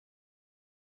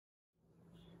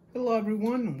Hello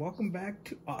everyone and welcome back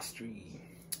to Austri.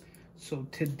 So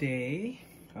today,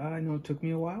 I know it took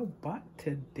me a while, but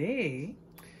today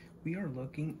we are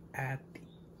looking at the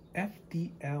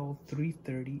FDL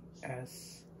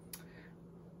 330S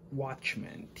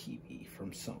Watchman TV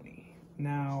from Sony.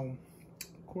 Now,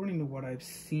 according to what I've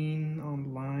seen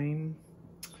online,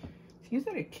 it seems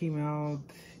that it came out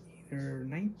either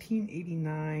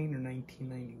 1989 or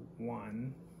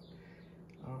 1991.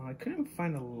 I couldn't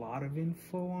find a lot of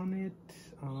info on it,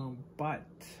 but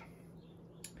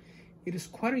it is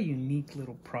quite a unique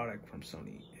little product from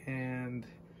Sony. And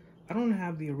I don't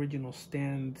have the original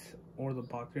stand or the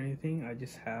box or anything. I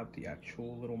just have the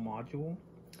actual little module.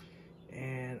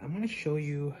 And I'm going to show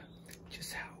you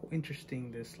just how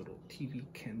interesting this little TV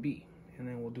can be. And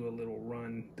then we'll do a little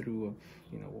run through of,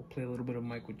 we'll play a little bit of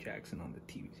Michael Jackson on the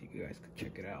TV so you guys can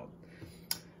check it out.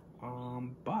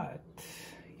 But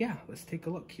yeah, let's take a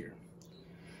look here.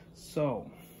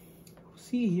 So,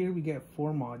 see here we get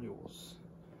 4 modules.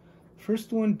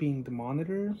 First one being the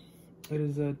monitor. It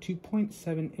is a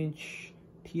 2.7 inch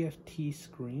TFT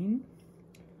screen.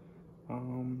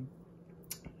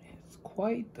 It's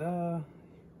quite a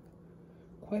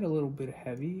little bit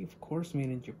heavy, of course, made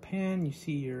in Japan. You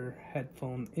see your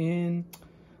headphone in,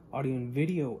 audio and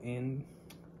video in.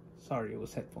 Sorry, it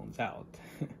was headphones out.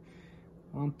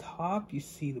 On top, you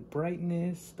see the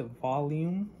brightness, the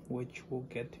volume, which we'll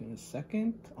get to in a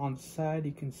second. On the side,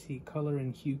 you can see color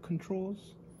and hue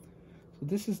controls. So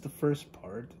this is the first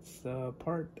part. It's the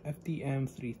part FDM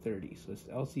 330. So it's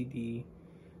the LCD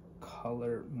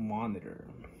color monitor.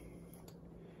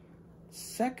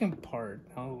 Second part,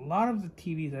 now a lot of the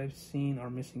TVs I've seen are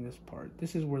missing this part.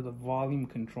 This is where the volume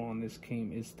control on this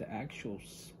came, is the actual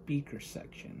speaker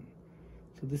section.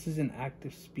 So this is an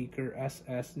active speaker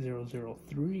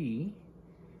SS003,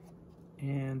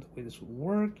 and the way this would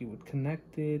work, you would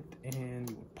connect it and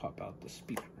you would pop out the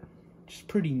speaker, which is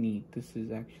pretty neat. This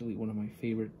is actually one of my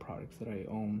favorite products that I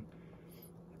own.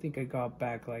 I think I got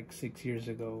back like 6 years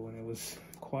ago, and it was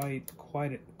I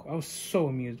was so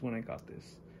amused when I got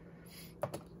this.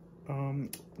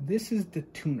 This is the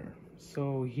tuner.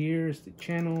 So here's the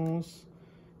channels.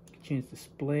 Change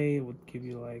display. It would give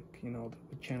you like,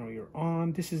 the channel you're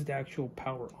on. This is the actual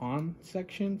power on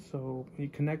section. So when you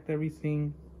connect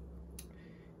everything,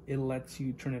 it lets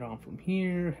you turn it on from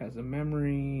here. Has a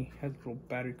memory, has a little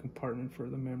battery compartment for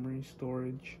the memory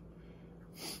storage.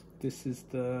 This is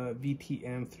the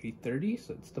VTM 330,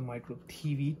 so it's the micro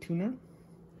TV tuner.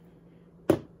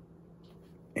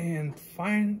 And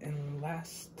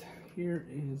last here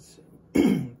is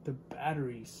the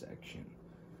battery section.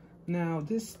 Now,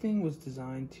 this thing was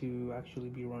designed to actually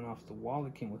be run off the wall.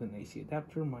 It came with an AC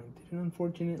adapter. Mine didn't,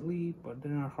 unfortunately, but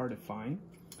they're not hard to find.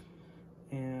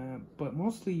 But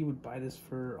mostly you would buy this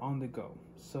for on the go.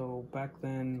 So back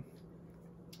then,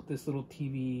 this little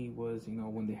TV was,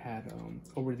 when they had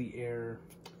over-the-air,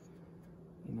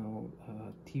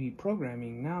 TV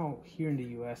programming. Now, here in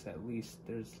the US at least,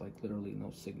 there's like literally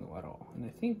no signal at all. And I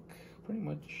think pretty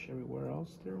much everywhere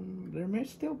else there may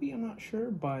still be, I'm not sure,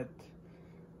 but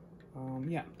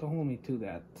yeah, don't hold me to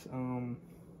that.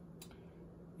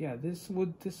 Yeah, this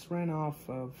ran off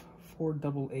of 4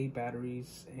 AA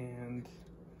batteries, and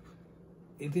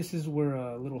this is where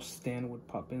a little stand would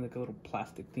pop in, like a little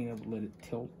plastic thing that would let it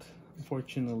tilt.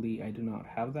 Unfortunately, I do not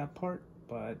have that part,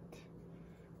 but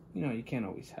you can't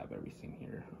always have everything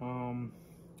here.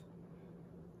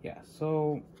 Yeah,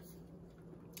 so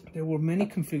there were many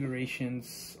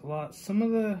configurations.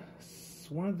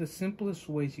 One of the simplest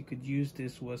ways you could use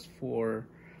this was for,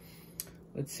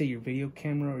 let's say, your video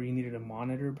camera, or you needed a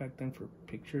monitor back then for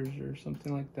pictures or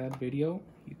something like that, video.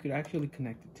 You could actually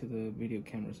connect it to the video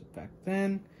cameras back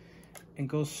then and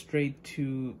go straight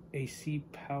to AC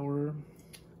power.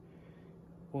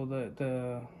 Well,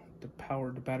 the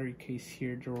battery case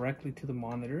here directly to the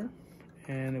monitor,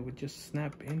 and it would just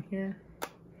snap in here.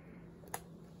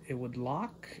 It would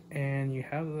lock, and you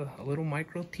have a little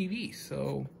micro TV.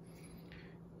 So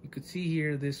you could see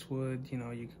here, this would, you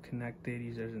could connect it,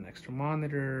 use it as an extra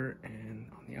monitor, and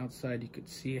on the outside you could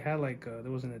see it had like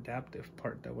there was an adaptive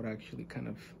part that would actually kind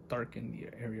of darken the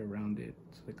area around it.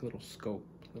 It's like a little scope,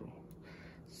 little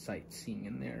sightseeing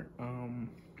in there. And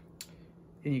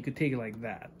you could take it like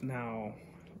that. Now,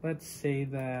 let's say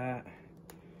that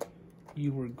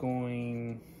you were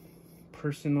going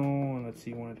personal, and let's say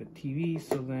you wanted a TV,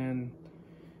 so then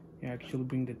you actually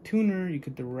bring the tuner. You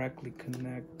could directly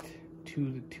connect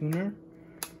to the tuner,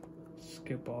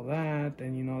 skip all that,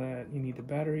 and you know that you need the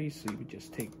batteries, so you would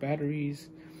just take batteries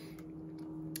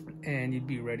and you'd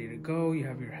be ready to go. You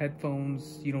have your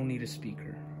headphones, you don't need a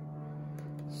speaker.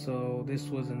 So this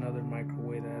was another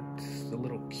microwave that's a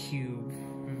little cube,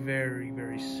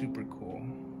 very super cool.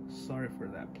 Sorry for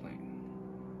that plane.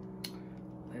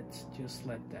 Let's just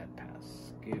let that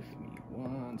pass. Give me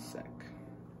 1 sec.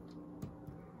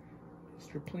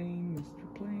 Mr. Plane,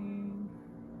 Mr. Plane.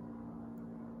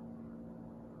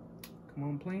 Come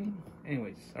on, plane.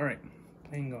 Anyways, all right,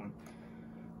 plane gone.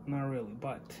 Not really,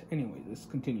 but anyway, let's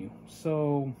continue.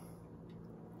 So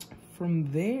from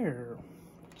there,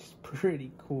 which is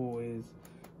pretty cool, is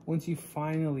once you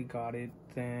finally got it,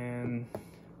 then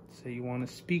say you want a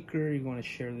speaker, you want to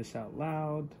share this out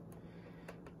loud,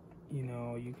 you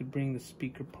know, you could bring the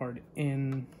speaker part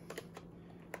in.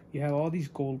 You have all these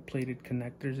gold plated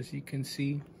connectors, as you can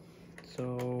see.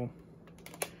 So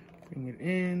bring it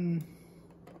in,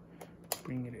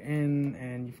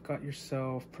 and you've got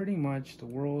yourself pretty much the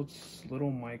world's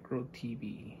little micro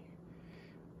TV.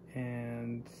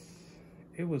 And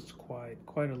it was quite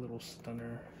a little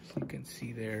stunner, as you can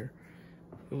see there.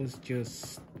 It was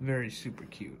just very super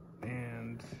cute.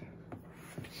 And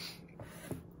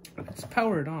let's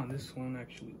power it on. This one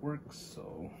actually works,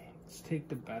 so let's take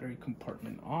the battery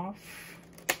compartment off,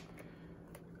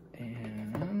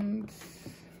 and let's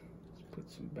put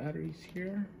some batteries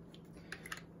here.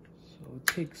 So it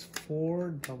takes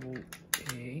 4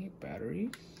 AA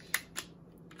batteries.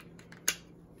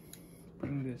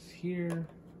 Bring this here,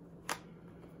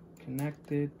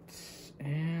 connect it,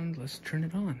 and let's turn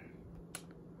it on.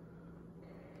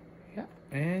 Yeah,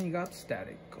 and you got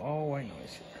static. All I know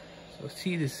is here. So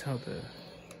see, this is how the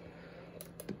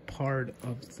part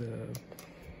of the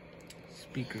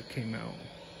speaker came out.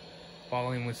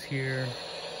 Volume was here.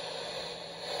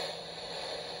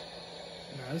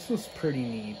 Now this was pretty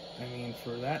neat. I mean,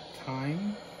 for that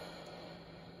time,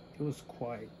 it was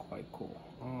quite cool.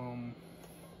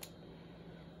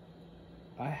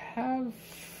 I have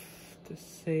to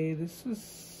say this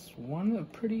is one of the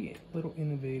pretty little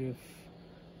innovative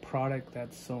product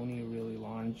that Sony really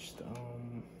launched.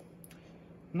 I'm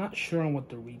not sure on what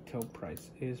the retail price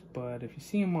is, but if you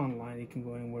see them online, it can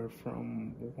go anywhere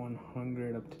from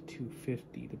 100 up to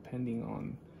 250, depending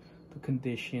on the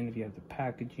condition, if you have the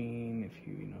packaging, if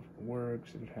you know, if it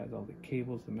works, if it has all the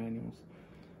cables, the manuals.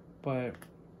 But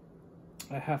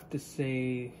I have to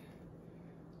say,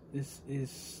 this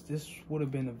would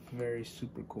have been a very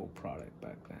super cool product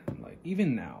back then. Like,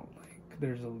 even now, like,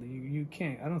 there's you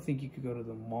can't, I don't think you could go to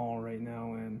the mall right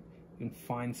now and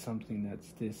find something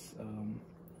that's this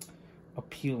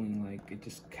appealing. Like, it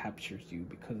just captures you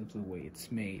because of the way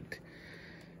it's made.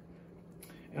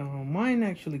 Mine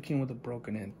actually came with a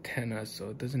broken antenna, so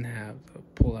it doesn't have a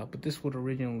pull out, but this would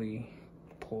originally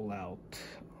pull out.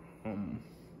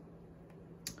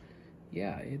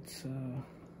 Yeah, it's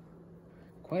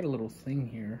quite a little thing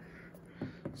here.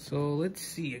 So let's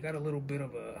see, I got a little bit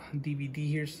of a DVD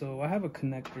here. So I have a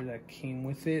connector that came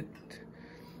with it,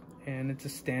 and it's a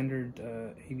standard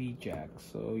AV jack.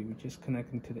 So you just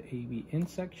connect into the AV in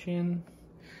section,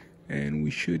 and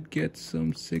we should get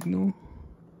some signal.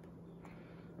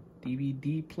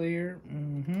 DVD player.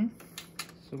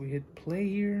 So we hit play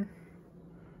here,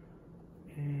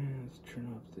 and let's turn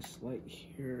off this light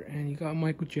here, and you got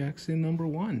Michael Jackson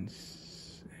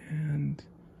 #1s. And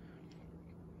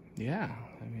yeah,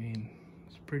 I mean,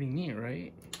 it's pretty neat,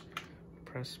 right?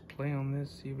 Press play on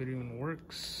this, see if it even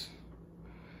works.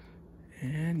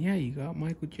 And yeah, you got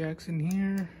Michael Jackson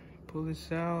here. Pull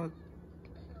this out.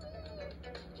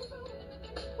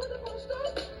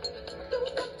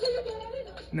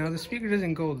 Now the speaker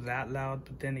doesn't go that loud,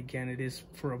 but then again, it is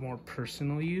for a more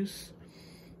personal use.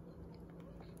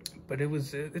 But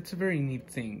it's a very neat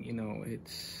thing, you know.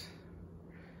 It's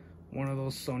one of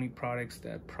those Sony products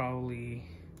that probably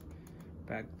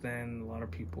back then a lot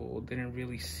of people didn't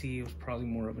really see. It was probably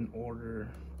more of an order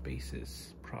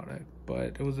basis product,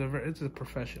 but it's a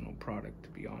professional product, to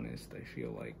be honest. I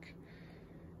feel like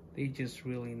they just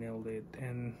really nailed it,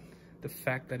 and the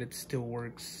fact that it still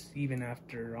works even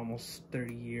after almost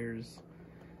 30 years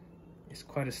is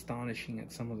quite astonishing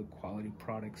at some of the quality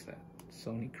products that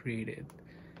Sony created.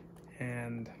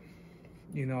 And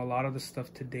you know, a lot of the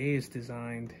stuff today is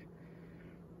designed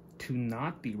to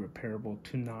not be repairable,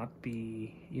 to not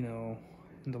be, you know,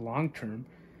 in the long term.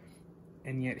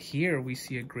 And yet here we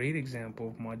see a great example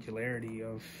of modularity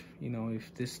of, you know,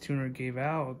 if this tuner gave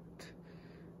out,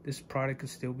 this product could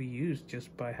still be used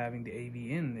just by having the AV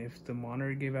in. If the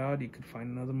monitor gave out, you could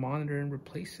find another monitor and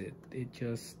replace it. It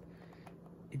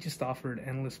just offered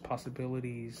endless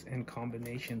possibilities and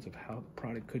combinations of how the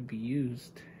product could be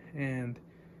used. And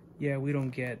yeah, we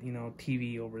don't get, you know,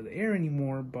 TV over the air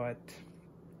anymore, but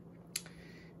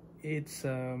it's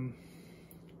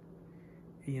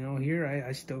you know, here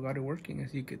I still got it working,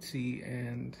 as you could see.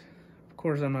 And of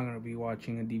course I'm not going to be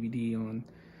watching a DVD on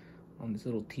this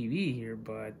little TV here,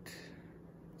 but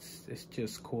it's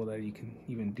just cool that you can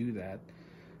even do that.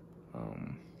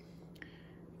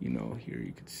 You know, here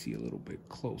you can see a little bit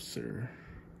closer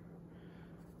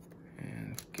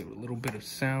and get a little bit of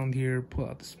sound here. Pull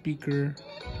out the speaker.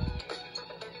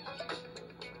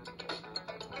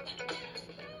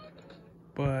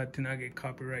 But to not get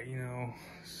copyright, you know,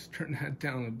 just turn that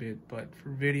down a bit. But for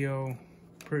video,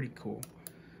 pretty cool.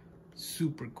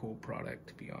 Super cool product,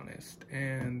 to be honest.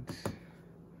 And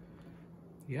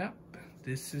yep,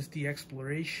 this is the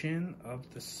exploration of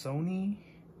the Sony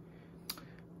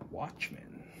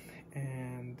Watchman.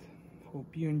 And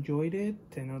hope you enjoyed it.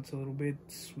 I know it's a little bit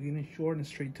sweet and short and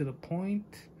straight to the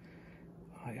point.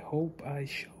 I hope I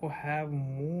shall have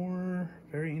more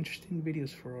very interesting videos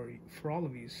for all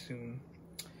of you soon.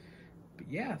 But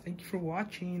yeah, thank you for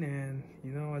watching, and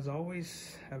you know, as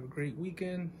always, have a great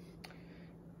weekend,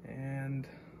 and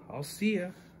I'll see ya.